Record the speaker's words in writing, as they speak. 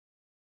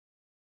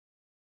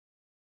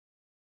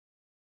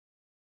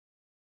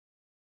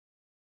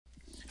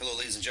Hello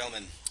ladies and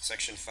gentlemen,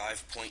 section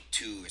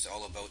 5.2 is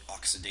all about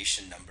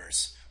oxidation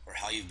numbers, or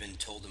how you've been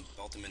told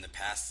about them in the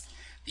past.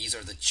 These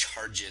are the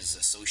charges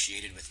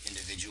associated with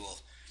individual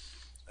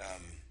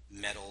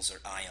metals or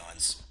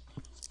ions.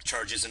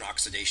 Charges and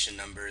oxidation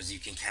numbers, you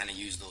can kind of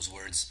use those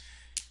words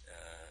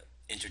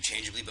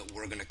interchangeably, but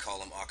we're going to call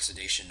them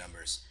oxidation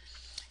numbers.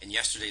 In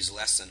yesterday's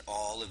lesson,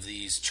 all of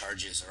these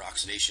charges or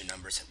oxidation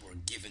numbers were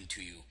given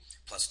to you,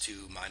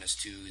 +2,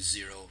 -2,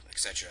 0,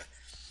 etc.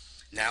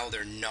 Now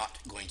they're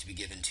not going to be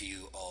given to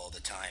you all the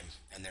time,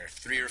 and there are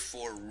 3 or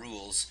 4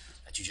 rules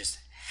that you just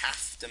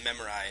have to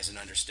memorize and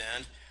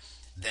understand.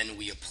 Then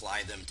we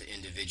apply them to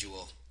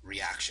individual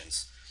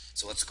reactions.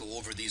 So let's go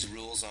over these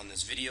rules on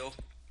this video.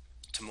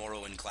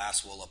 Tomorrow in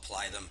class we'll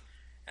apply them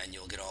and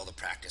you'll get all the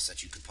practice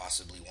that you could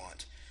possibly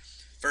want.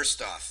 First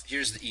off,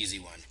 here's the easy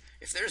one.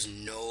 If there's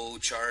no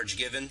charge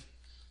given,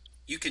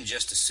 you can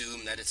just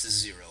assume that it's a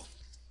 0.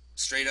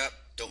 Straight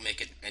up, don't make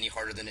it any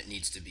harder than it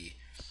needs to be.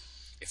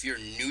 If you're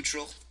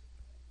neutral,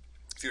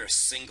 if you're a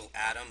single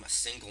atom, a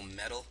single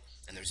metal,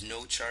 and there's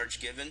no charge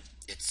given,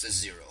 it's a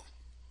 0.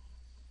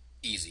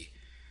 Easy.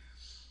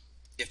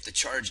 If the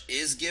charge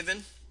is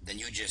given, then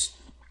you just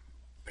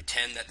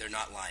pretend that they're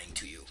not lying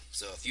to you.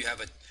 So if you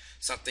have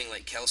something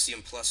like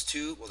calcium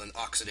 +2, well then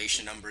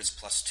oxidation number is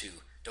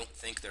 +2. Don't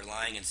think they're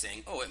lying and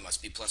saying, oh, it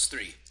must be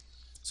 +3.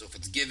 So if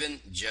it's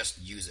given, just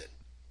use it.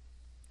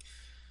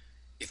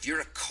 If you're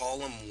a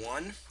column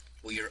 1,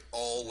 well, you're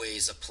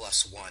always a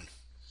 +1.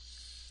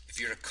 If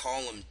you're a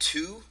column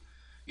 2,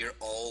 you're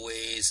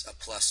always a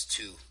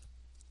 +2.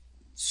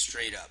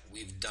 Straight up.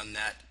 We've done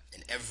that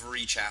in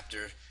every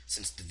chapter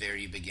since the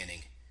very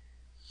beginning.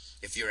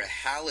 If you're a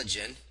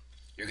halogen,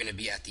 you're going to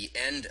be at the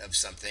end of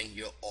something,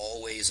 you're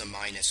always a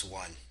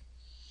 -1.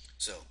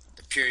 So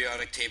the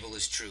periodic table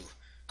is true.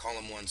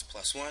 Column 1's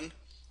 +1,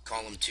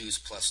 column 2's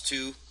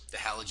 +2. The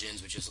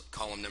halogens, which is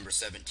column number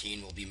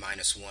 17, will be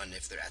 -1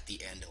 if they're at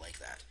the end like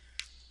that.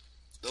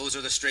 Those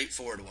are the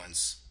straightforward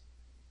ones.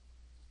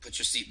 Put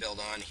your seatbelt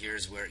on.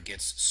 Here's where it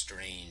gets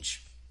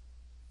strange.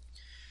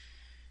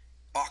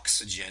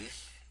 Oxygen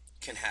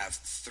can have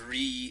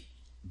 3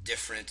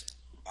 different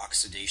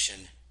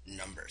oxidation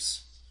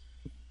numbers.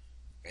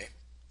 Okay?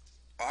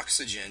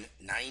 Oxygen,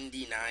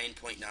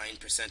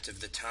 99.9% of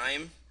the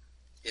time,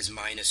 is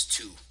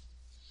 -2.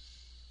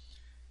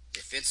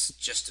 If it's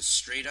just a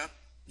straight up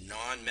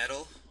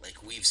non-metal,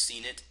 like we've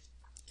seen it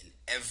in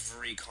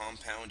every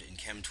compound in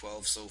Chem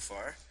 12 so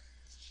far,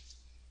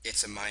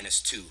 it's a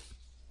 -2.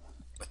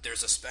 But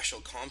there's a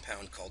special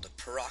compound called a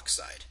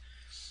peroxide.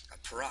 A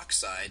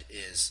peroxide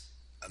is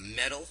a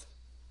metal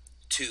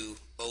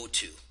to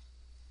O2.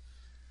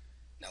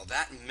 Now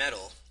that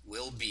metal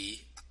will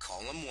be a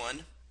column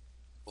 1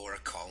 or a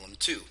column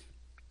 2.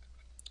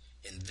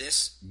 In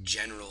this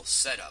general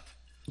setup,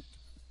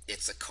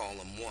 it's a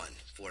column 1.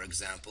 For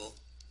example,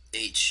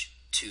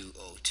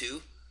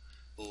 H2O2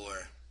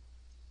 or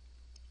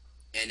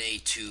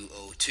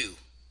Na2O2.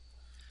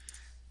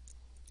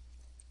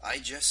 I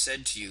just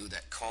said to you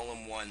that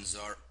column 1s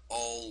are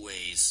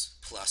always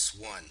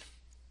 +1.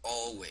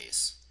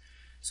 Always.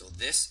 So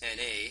this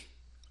Na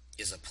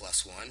is a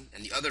 +1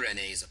 and the other Na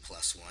is a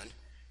 +1,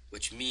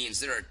 which means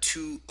there are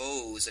 2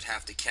 O's that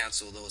have to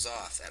cancel those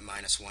off at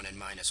 -1 and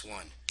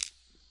 -1.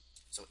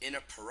 So in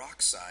a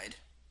peroxide,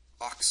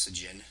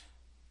 oxygen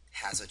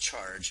has a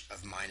charge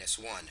of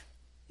 -1,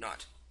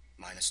 not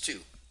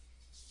 -2.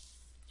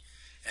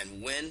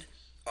 And when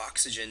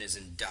oxygen is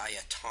in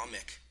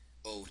diatomic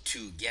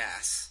O2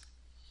 gas,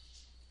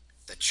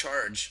 the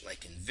charge,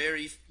 like in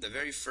the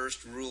very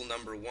first rule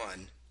number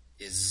 1,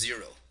 is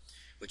 0,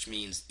 which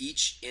means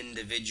each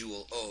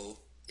individual O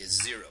is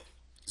 0.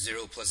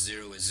 0 plus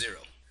 0 is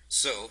 0.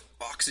 So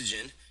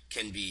oxygen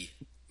can be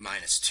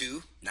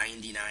 -2,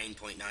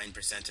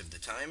 99.9% of the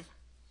time.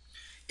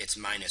 It's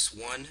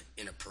 -1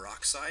 in a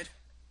peroxide,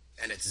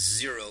 and it's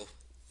 0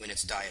 when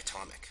it's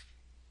diatomic.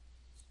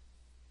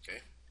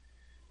 Okay?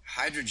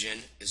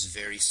 Hydrogen is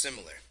very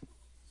similar.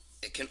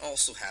 It can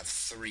also have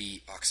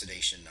 3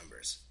 oxidation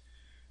numbers.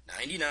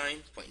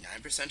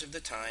 99.9% of the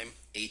time,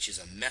 H is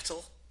a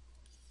metal,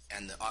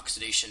 and the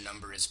oxidation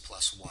number is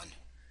 +1.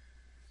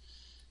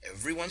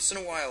 Every once in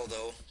a while,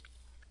 though,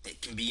 it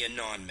can be a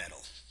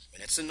non-metal.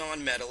 When it's a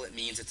non-metal, it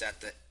means it's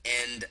at the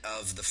end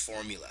of the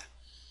formula,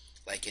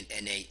 like in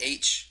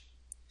NaH,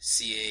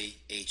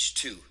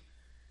 CaH2.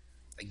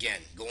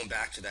 Again, going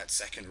back to that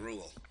second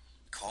rule,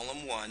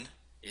 column 1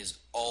 is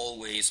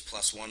always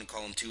 +1,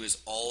 column 2 is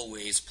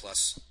always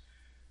 +2.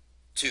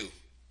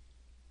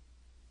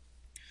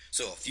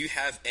 So if you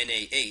have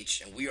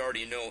NaH, and we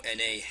already know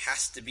Na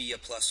has to be a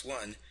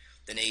 +1,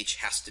 then H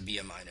has to be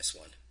a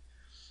 -1.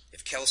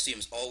 If calcium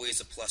is always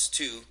a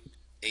 +2,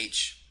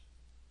 H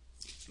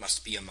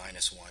must be a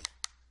 -1.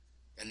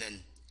 And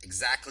then,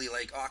 exactly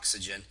like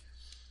oxygen,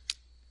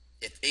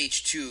 if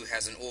H2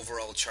 has an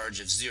overall charge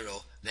of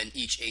 0, then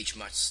each H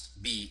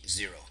must be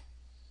 0.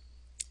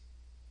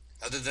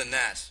 Other than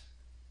that,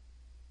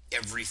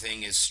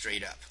 everything is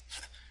straight up.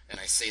 And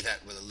I say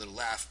that with a little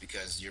laugh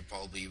because you're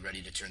probably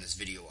ready to turn this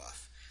video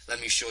off. Let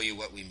me show you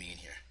what we mean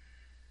here.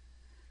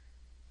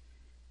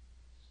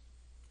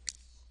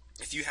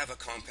 if you have a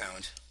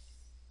compound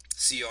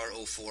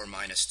CrO4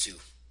 minus 2,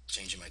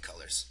 changing my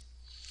colors,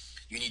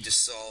 you need to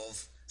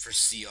solve for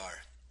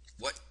Cr.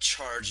 What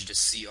charge does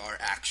Cr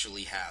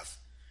actually have?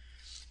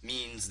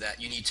 Means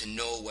that you need to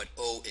know what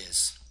O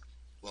is.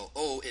 Well,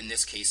 O in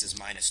this case is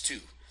minus 2.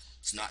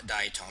 It's not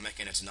diatomic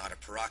and it's not a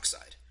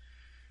peroxide.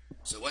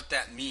 So what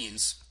that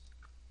means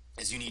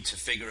is you need to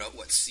figure out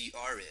what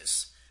Cr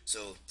is.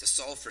 So to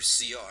solve for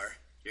Cr,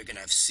 you're going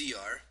to have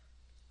Cr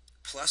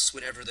plus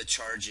whatever the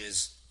charge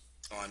is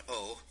on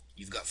O.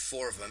 You've got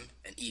 4 of them,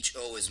 and each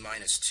O is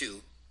minus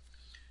 2.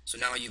 So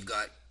now you've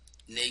got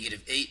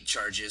negative 8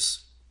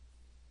 charges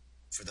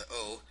for the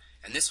O,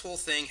 and this whole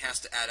thing has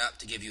to add up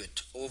to give you an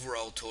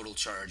overall total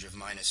charge of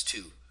minus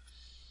 2.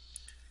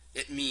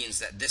 It means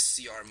that this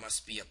Cr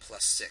must be a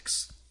plus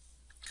 6,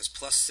 because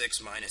plus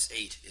 6 minus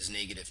 8 is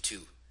negative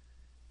 2.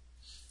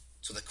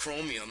 So the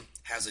chromium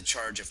has a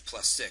charge of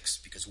plus 6,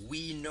 because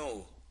we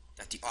know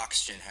that the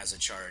oxygen has a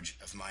charge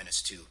of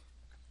minus 2.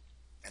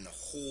 And the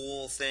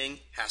whole thing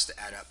has to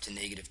add up to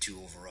negative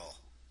 2 overall.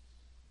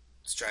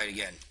 Let's try it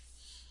again.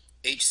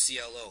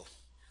 HClO.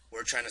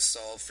 We're trying to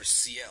solve for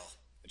Cl,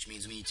 which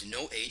means we need to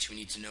know H, we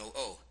need to know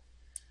O.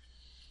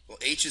 Well,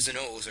 H's and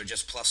O's are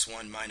just plus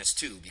 1 minus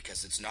 2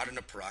 because it's not in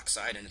a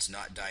peroxide and it's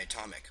not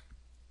diatomic.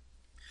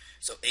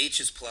 So H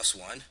is plus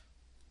 1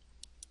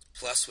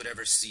 plus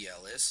whatever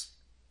Cl is.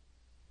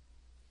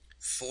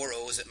 4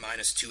 O's at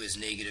minus 2 is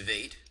negative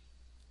 8.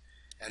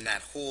 And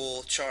that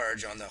whole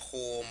charge on the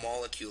whole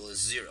molecule is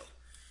 0.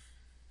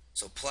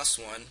 So plus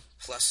 1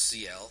 plus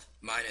Cl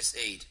minus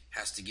 8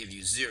 has to give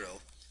you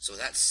 0. So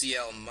that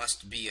Cl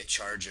must be a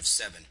charge of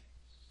 7.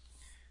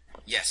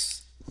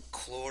 Yes,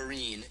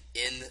 chlorine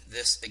in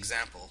this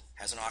example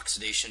has an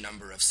oxidation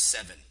number of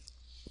 7.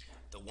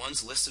 The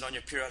ones listed on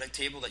your periodic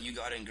table that you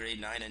got in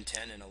grade 9 and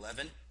 10 and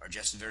 11 are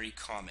just very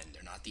common.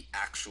 They're not the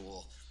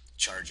actual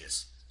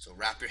charges. So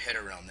wrap your head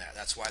around that.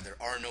 That's why there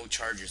are no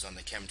charges on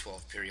the Chem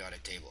 12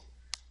 periodic table.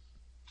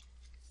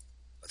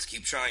 Let's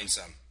keep trying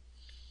some.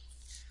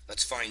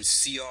 Let's find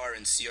Cr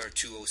and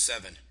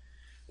Cr2O7.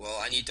 Well,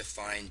 I need to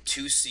find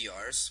 2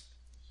 Crs.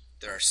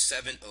 There are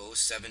 7 O's.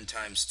 7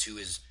 times 2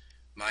 is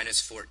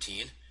minus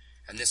 14.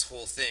 And this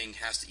whole thing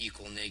has to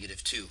equal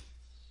negative 2.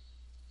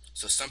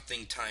 So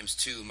something times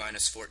 2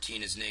 minus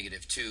 14 is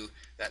negative 2.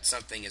 That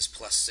something is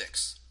plus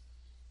 6.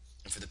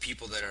 And for the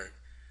people that are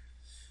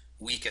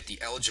weak at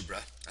the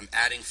algebra, I'm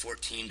adding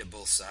 14 to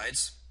both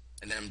sides,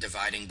 and then I'm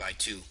dividing by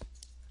 2.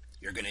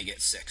 You're going to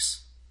get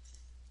 6.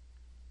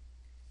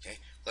 Okay,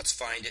 let's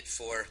find it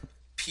for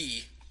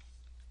P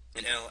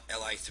in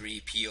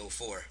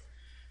Li3PO4.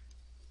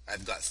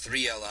 I've got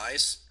 3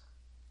 Li's.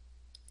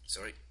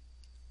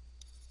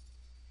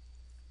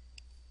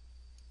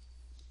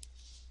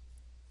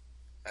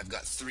 I've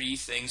got 3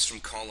 things from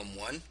column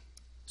 1.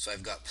 So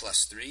I've got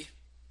plus 3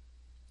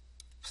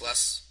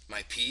 plus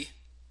my P.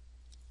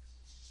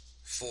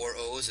 4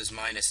 O's is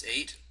minus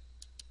 8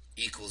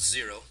 equals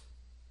 0.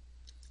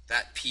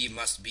 That P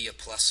must be a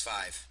plus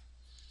 5.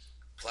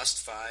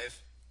 Plus 5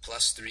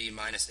 plus 3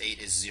 minus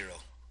 8 is 0.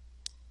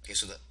 Okay,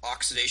 so the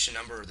oxidation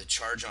number or the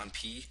charge on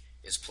P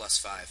is plus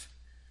 5.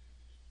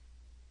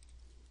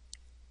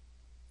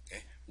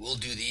 Okay, we'll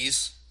do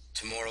these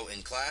tomorrow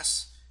in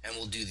class, and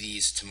we'll do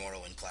these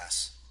tomorrow in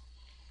class.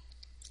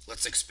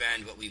 Let's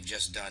expand what we've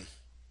just done.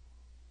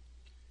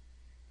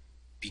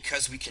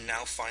 Because we can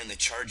now find the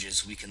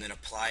charges, we can then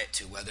apply it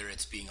to whether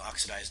it's being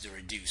oxidized or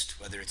reduced,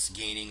 whether it's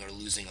gaining or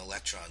losing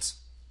electrons.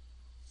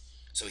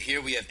 So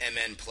here we have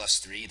Mn plus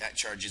 3, that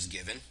charge is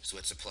given, so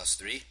it's a plus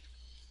 3.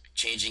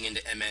 Changing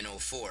into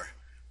MnO4.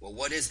 Well,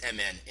 what is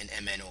Mn in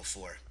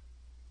MnO4?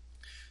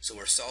 So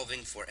we're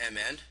solving for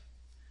Mn.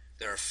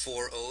 There are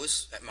 4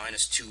 O's at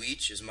minus 2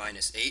 each is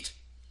minus 8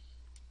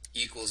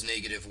 equals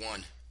negative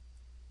 1.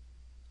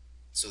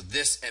 So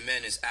this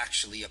Mn is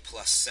actually a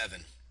plus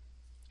 7,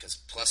 because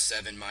plus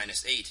 7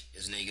 minus 8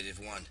 is negative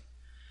 1.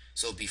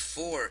 So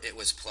before it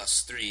was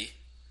plus 3,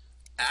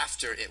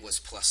 after it was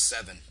plus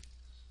 7.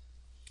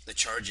 The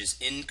charge is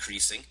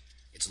increasing,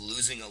 it's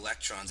losing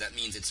electrons. That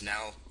means it's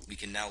now, we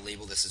can now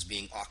label this as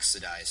being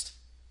oxidized.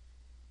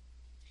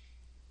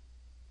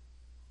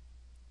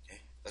 Okay,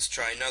 let's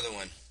try another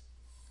one.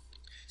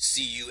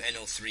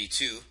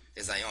 CuNO32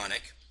 is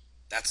ionic.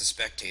 That's a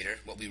spectator.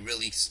 What we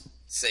really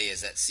say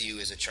is that Cu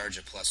is a charge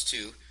of plus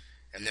 2,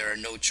 and there are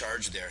no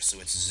charge there,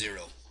 so it's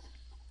 0.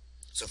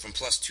 So from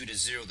plus 2 to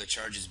 0, the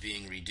charge is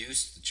being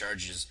reduced. The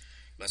charges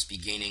must be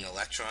gaining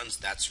electrons.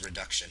 That's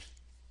reduction.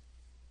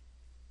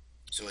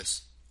 So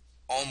it's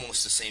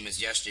almost the same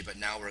as yesterday, but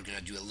now we're going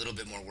to do a little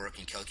bit more work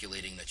in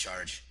calculating the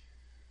charge.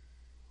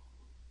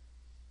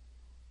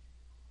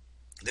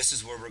 This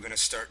is where we're going to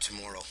start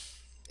tomorrow.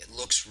 It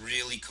looks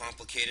really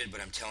complicated,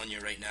 but I'm telling you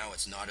right now,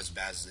 it's not as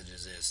bad as it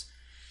is.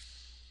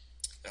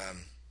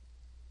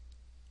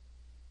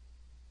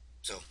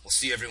 So we'll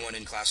see everyone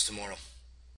in class tomorrow.